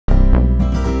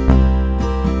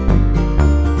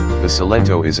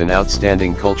Cilento is an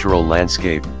outstanding cultural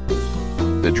landscape.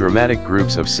 The dramatic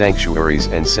groups of sanctuaries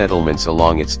and settlements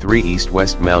along its three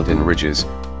east-west mountain ridges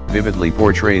vividly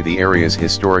portray the area's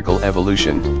historical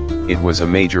evolution. It was a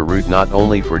major route not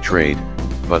only for trade,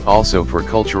 but also for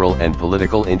cultural and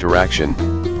political interaction,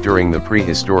 during the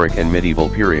prehistoric and medieval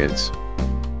periods.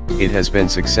 It has been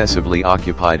successively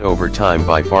occupied over time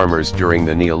by farmers during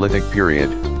the Neolithic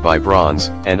period, by Bronze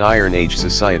and Iron Age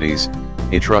societies,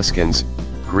 Etruscans,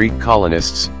 Greek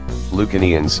colonists,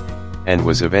 Lucanians, and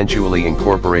was eventually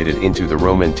incorporated into the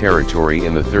Roman territory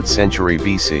in the 3rd century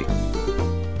BC.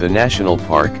 The national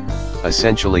park,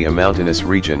 essentially a mountainous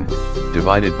region,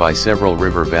 divided by several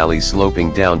river valleys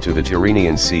sloping down to the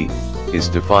Tyrrhenian Sea, is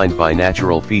defined by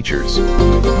natural features.